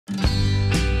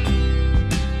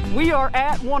We are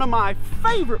at one of my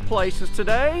favorite places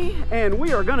today, and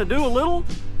we are going to do a little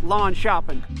lawn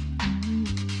shopping.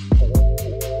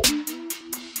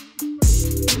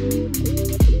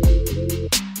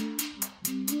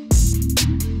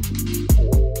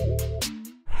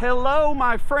 Hello,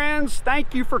 my friends.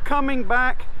 Thank you for coming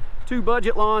back to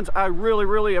Budget Lawns. I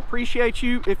really appreciate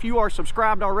you. If you are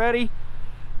subscribed already,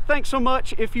 thanks so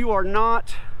much. If you are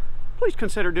not, please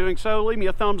consider doing so. Leave me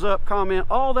a thumbs up, comment,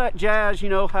 all that jazz. You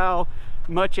know how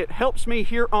much it helps me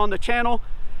here on the channel.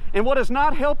 And what is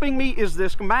not helping me is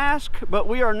this mask, but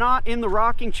we are not in the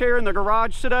rocking chair in the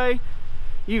garage today.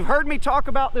 You've heard me talk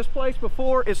about this place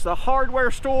before. It's the hardware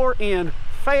store in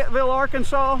Fayetteville,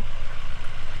 Arkansas.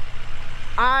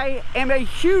 I am a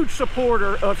huge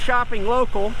supporter of shopping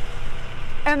local,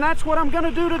 and that's what I'm going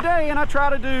to do today, and I try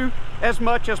to do as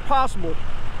much as possible.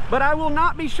 But I will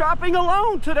not be shopping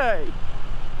alone today.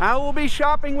 I will be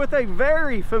shopping with a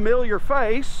very familiar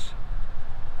face.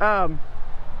 Well,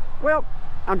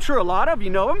 I'm sure a lot of you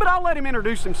know him, but I'll let him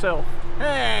introduce himself.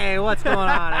 Hey, what's going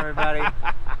on, everybody?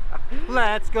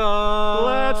 Let's go.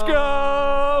 Let's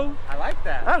go. I like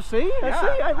that. Oh, see? Look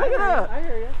at that. I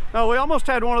hear you. Oh, we almost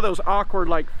had one of those awkward,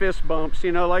 like, fist bumps,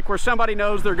 you know, like where somebody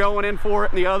knows they're going in for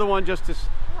it and the other one just is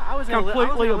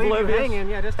completely oblivious.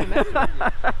 Yeah, just to mess with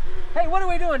you. Hey, what are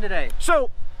we doing today? So,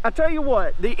 I tell you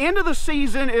what, the end of the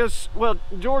season is, well,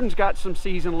 Jordan's got some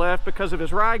season left because of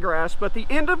his ryegrass, but the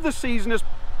end of the season is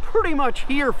pretty much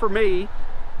here for me.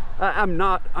 I'm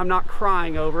not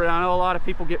crying over it. I know a lot of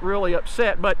people get really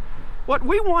upset, but what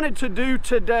we wanted to do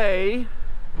today,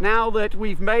 now that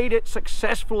we've made it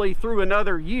successfully through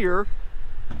another year,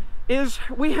 is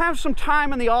we have some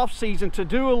time in the off season to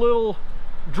do a little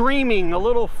dreaming, a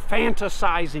little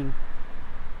fantasizing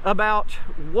about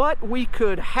what we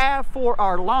could have for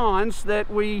our lawns that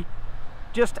we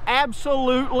just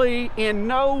absolutely in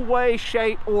no way,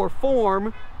 shape, or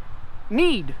form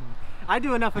need. I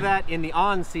do enough of that in the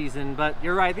on season, but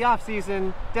you're right, the off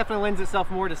season definitely lends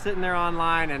itself more to sitting there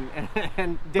online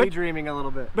and daydreaming a little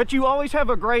bit. But you always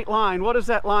have a great line. What is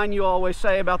that line you always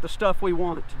say about the stuff we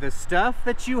want? The stuff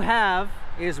that you have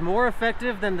is more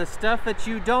effective than the stuff that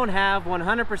you don't have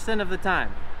 100% of the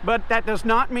time. But that does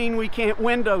not mean we can't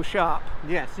window shop.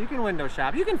 Yes, you can window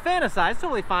shop. You can fantasize,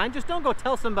 totally fine. Just don't go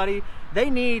tell somebody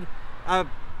they need a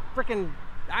freaking,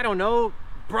 I don't know,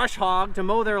 brush hog to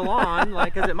mow their lawn,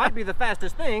 like, because it might be the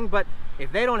fastest thing, but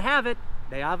if they don't have it,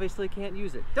 they obviously can't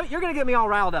use it. You're gonna get me all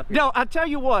riled up here. No, I tell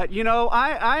you what, you know,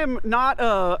 I am not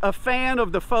a fan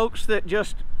of the folks that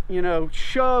just, you know,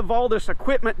 shove all this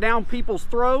equipment down people's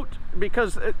throat,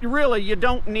 because really you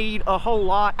don't need a whole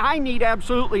lot. I need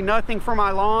absolutely nothing for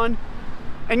my lawn,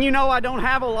 and you know I don't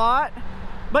have a lot,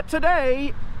 but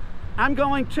today I'm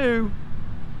going to,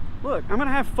 look, I'm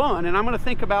gonna have fun, and I'm gonna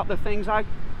think about the things I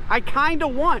kind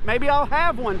of want. Maybe I'll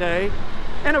have one day.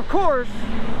 And of course,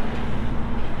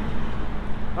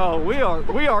 oh, we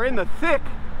are in the thick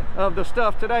of the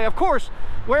stuff today. Of course,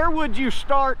 where would you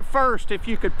start first if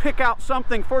you could pick out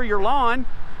something for your lawn?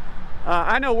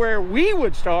 I know where we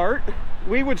would start.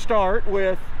 We would start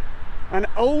with an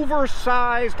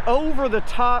oversized,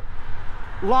 over-the-top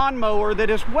lawnmower that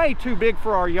is way too big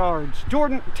for our yards.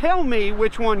 Jordan, tell me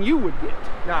which one you would get.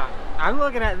 Nah, I'm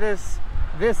looking at this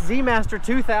Z Master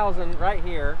 2000 right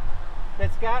here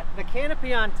that's got the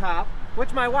canopy on top,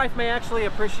 which my wife may actually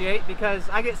appreciate because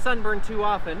I get sunburned too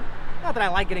often. Not that I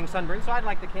like getting sunburned, so I'd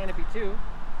like the canopy too.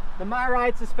 The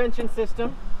MyRide suspension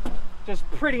system, just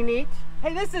pretty neat.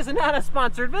 Hey, this is not a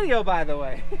sponsored video, by the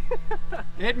way.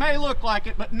 It may look like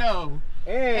it, but no.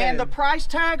 And the price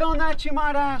tag on that, you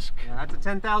might ask? Yeah, that's a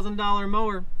 $10,000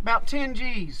 mower. About 10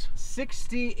 G's.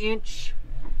 60-inch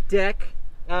deck.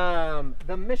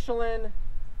 The Michelin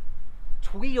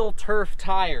Twill Turf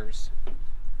tires.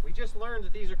 We just learned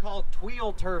that these are called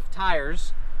Twill Turf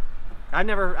tires. I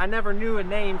never knew a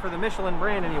name for the Michelin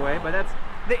brand anyway, but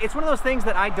it's one of those things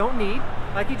that I don't need.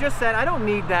 Like you just said, I don't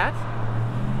need that.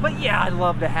 But yeah, I'd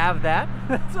love to have that.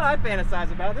 That's what I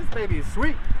fantasize about. This baby is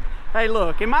sweet. Hey,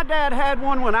 look, and my dad had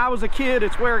one when I was a kid.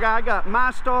 It's where I got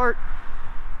my start.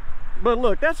 But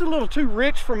look, that's a little too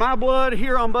rich for my blood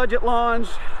here on Budget Lawns,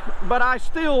 but I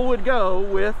still would go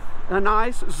with a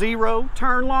nice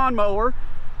zero-turn lawnmower.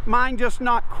 Mine just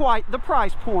not quite the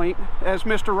price point as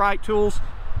Mr. Right Tools.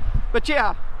 But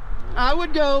yeah, I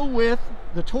would go with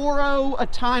the Toro, a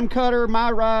time cutter,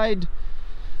 MyRide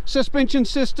suspension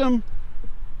system.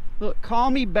 Look, call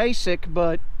me basic,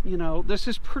 but you know, this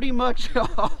is pretty much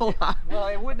all Well,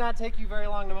 it would not take you very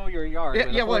long to mow your yard with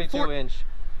a 42-inch.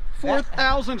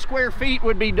 4,000 square feet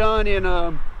would be done in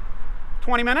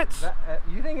 20 minutes?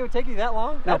 You think it would take you that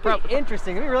long? No, That'd be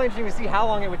interesting. It'd be really interesting to see how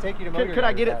long it would take you to motor. Could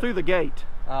I get it through the gate?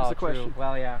 Oh, is the question. true.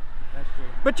 Well, yeah, that's true.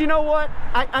 But you know what?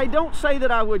 I don't say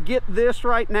that I would get this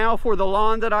right now for the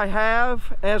lawn that I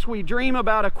have. As we dream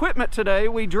about equipment today,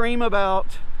 we dream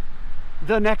about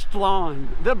the next lawn,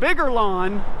 the bigger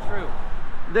lawn. True.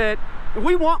 That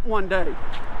we want one day.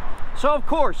 So of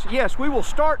course, yes, we will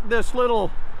start this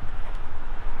little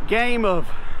game of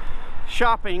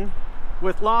shopping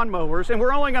with lawnmowers, and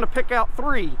we're only going to pick out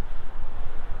 3.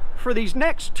 For these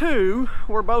next 2,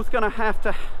 we're both going to have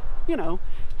to, you know,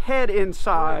 head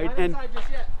inside. Not inside just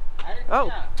yet. I didn't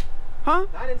Oh, huh?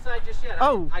 Not inside just yet.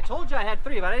 Oh, I told you I had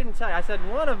 3, but I didn't tell you. I said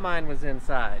one of mine was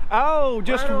inside. Oh,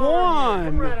 just right one.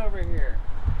 Come right over here.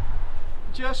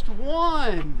 Just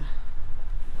one.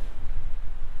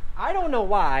 I don't know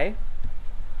why,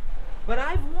 but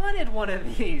I've wanted one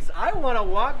of these. I want to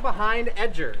walk behind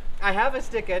edger. I have a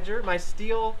stick edger. My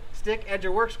stihl stick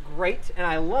edger works great, and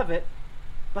I love it.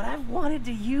 But I've wanted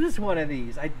to use one of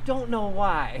these. I don't know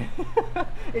why.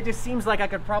 It just seems like I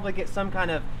could probably get some kind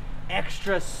of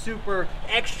extra, super,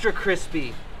 extra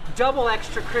crispy, double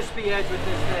extra crispy edge with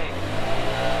this thing.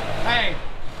 Hey,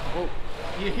 oh,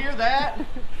 you hear that?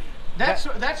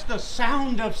 That's the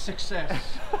sound of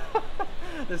success.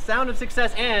 The sound of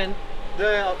success and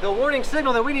the warning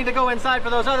signal that we need to go inside for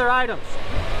those other items.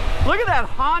 Look at that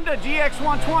Honda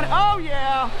GX120. Oh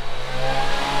yeah.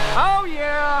 Oh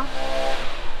yeah.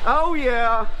 Oh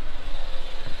yeah.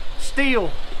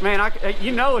 Stihl. Man,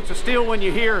 you know it's a stihl when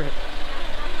you hear it.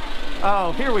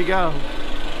 Oh, here we go.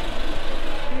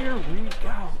 Here we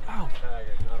go. Oh.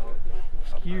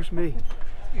 Excuse me.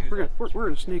 We're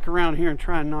gonna sneak around here and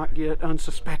try and not get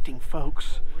unsuspecting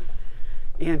folks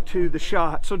into the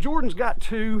shot. So Jordan's got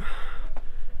 2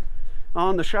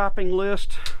 on the shopping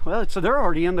list. Well, so they're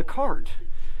already in the cart.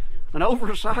 An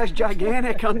oversized,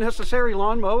 gigantic, unnecessary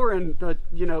lawnmower, and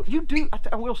you know,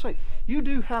 I will say, you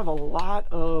do have a lot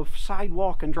of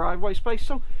sidewalk and driveway space,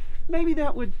 so maybe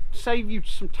that would save you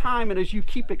some time, and as you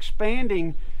keep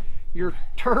expanding your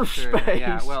turf space.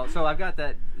 Yeah, well, so I've got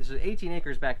that, there's 18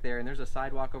 acres back there, and there's a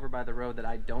sidewalk over by the road that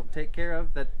I don't take care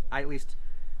of, that I at least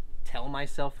tell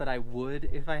myself that I would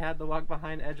if I had the walk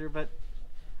behind edger, but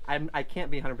I can't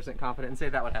be 100% confident and say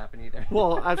that would happen either.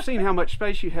 Well, I've seen how much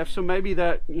space you have, so maybe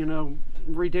that, you know,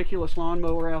 ridiculous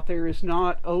lawnmower out there is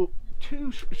not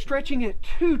stretching it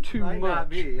too much. Might not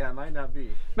be, yeah, might not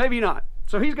be. Maybe not.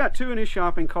 So he's got 2 in his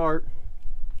shopping cart,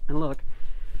 and look,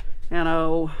 you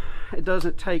know, it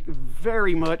doesn't take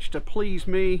very much to please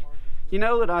me. You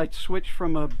know that I switched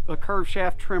from a curved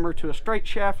shaft trimmer to a straight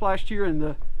shaft last year,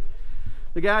 and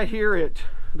the guy here at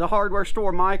the hardware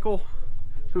store, Michael,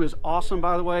 who is awesome,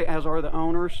 by the way, as are the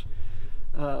owners,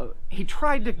 he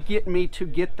tried to get me to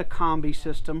get the combi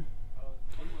system.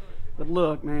 But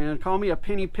look, man, call me a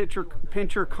penny pincher,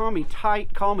 call me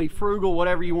tight, call me frugal,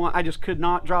 whatever you want. I just could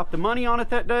not drop the money on it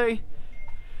that day.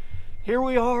 Here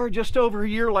we are just over a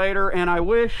year later, and I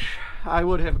wish I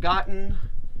would have gotten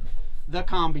the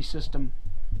combi system.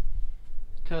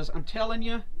 Because I'm telling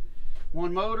you,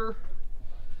 one motor,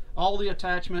 all the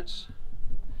attachments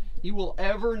you will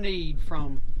ever need,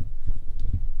 from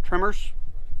trimmers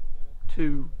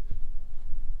to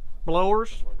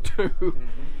blowers to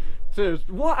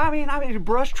what I mean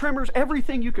brush trimmers,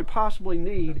 everything you could possibly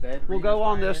need will go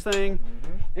on this thing.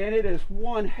 And it is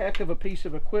one heck of a piece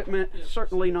of equipment.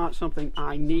 Certainly not something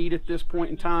I need at this point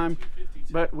in time,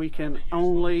 but we can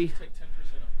only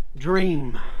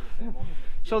dream.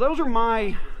 So those are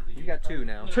my, you got 2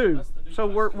 now. 2. So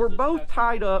we're both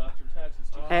tied up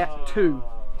at 2.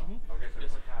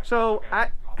 So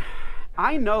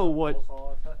I know what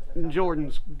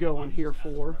Jordan's going here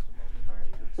for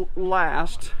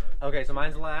last. Okay, so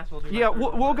mine's last.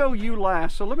 We'll go you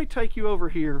last. So let me take you over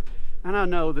here, and I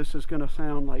know this is going to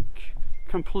sound like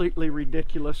completely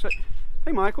ridiculous.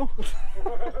 Hey, Michael.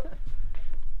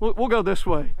 We'll go this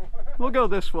way. We'll go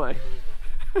this way.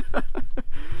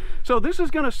 So this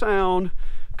is going to sound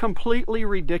completely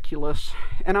ridiculous,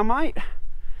 and I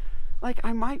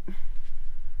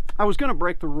was going to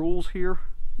break the rules here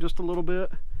just a little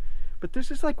bit, but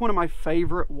this is like one of my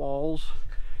favorite walls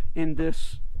in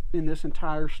this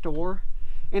entire store,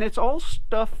 and it's all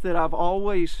stuff that I've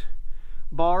always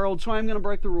borrowed, so I'm going to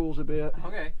break the rules a bit.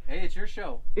 Okay, hey, it's your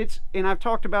show. And I've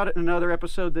talked about it in another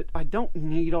episode that I don't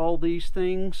need all these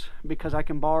things because I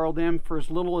can borrow them for as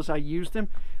little as I use them,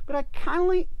 but I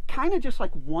kind of just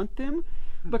like want them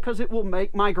because it will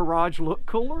make my garage look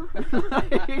cooler.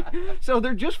 So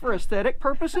they're just for aesthetic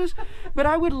purposes, but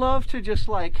I would love to just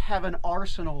like have an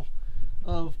arsenal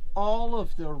of all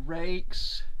of the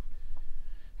rakes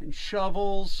and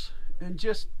shovels and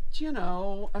just you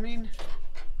know, I mean,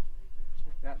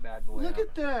 that bad boy. look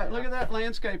at that. Yeah. Look at that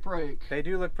landscape rake. They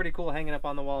do look pretty cool hanging up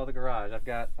on the wall of the garage. I've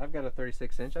got a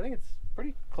 36-inch. I think it's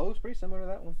pretty close, pretty similar to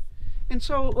that one. And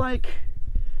so, like,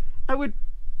 I would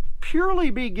purely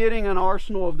be getting an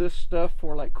arsenal of this stuff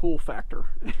for like cool factor.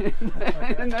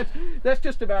 And that's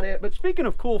just about it. But speaking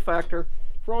of cool factor,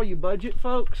 for all you budget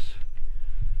folks,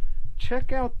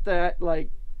 check out that like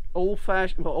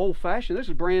old-fashioned, this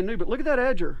is brand new, but look at that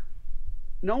edger.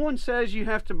 No one says you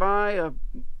have to buy a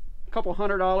couple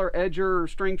 $100 edger or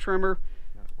string trimmer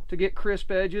to get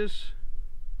crisp edges.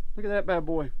 Look at that bad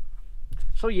boy.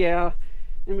 So yeah,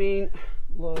 I mean,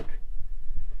 look,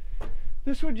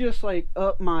 this would just like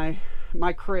up my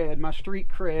cred, my street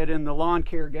cred in the lawn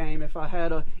care game. If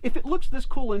it looks this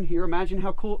cool in here, imagine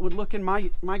how cool it would look in my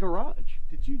garage.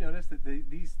 Did you notice that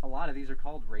a lot of these are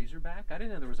called Razorback? I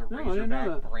didn't know there was a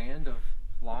Razorback brand of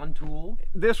lawn tool.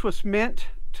 This was meant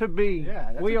to be.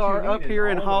 Yeah, we are up here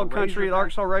in hog country, the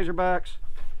Arkansas Razorbacks.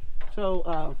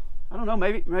 So I don't know.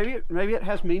 Maybe it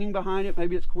has meaning behind it.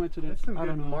 Maybe it's coincidence. That's some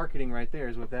good marketing right there.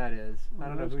 Is what that is. I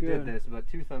don't know who did this, but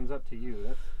 2 thumbs up to you.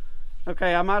 That's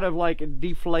okay. I might have like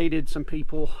deflated some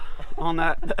people on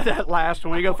that last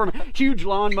one. We go from a huge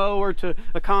lawnmower to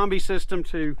a combi system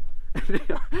to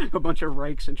a bunch of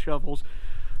rakes and shovels.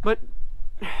 But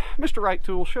Mr. Right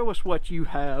Tool, show us what you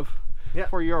have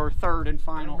for your third and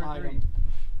final item.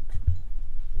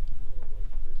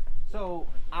 So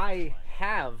I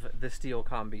have the stihl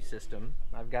combi system.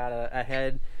 I've got a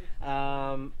head.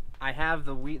 I have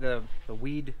the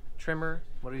weed trimmer,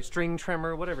 string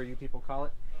trimmer, whatever you people call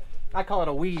it. I call it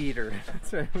a weed eater.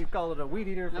 We call it a weed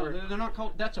eater. No, they're not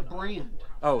called. That's a brand.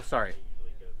 Oh, sorry.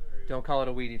 Don't call it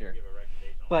a weed eater.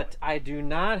 But I do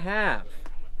not have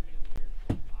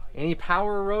any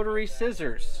power rotary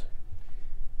scissors.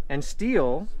 And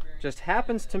Stihl just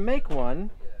happens to make one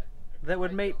that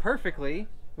would mate perfectly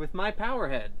with my power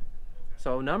head.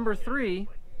 So number 3,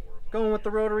 going with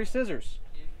the rotary scissors.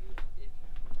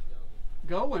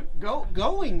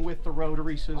 Going with the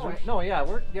rotary scissors. Oh, no,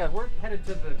 we're headed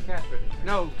to the cash register.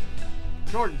 No,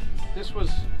 Jordan, this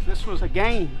was a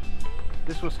game.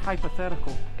 This was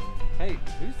hypothetical. Hey,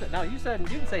 you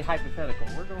didn't say hypothetical.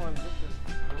 We're going with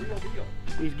the real deal.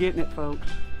 He's getting it, folks.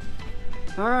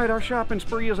 All right, our shopping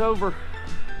spree is over.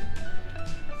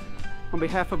 On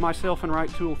behalf of myself and Right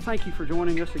Tool, thank you for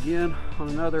joining us again on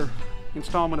another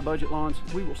installment of Budget Lawns.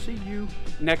 We will see you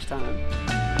next time.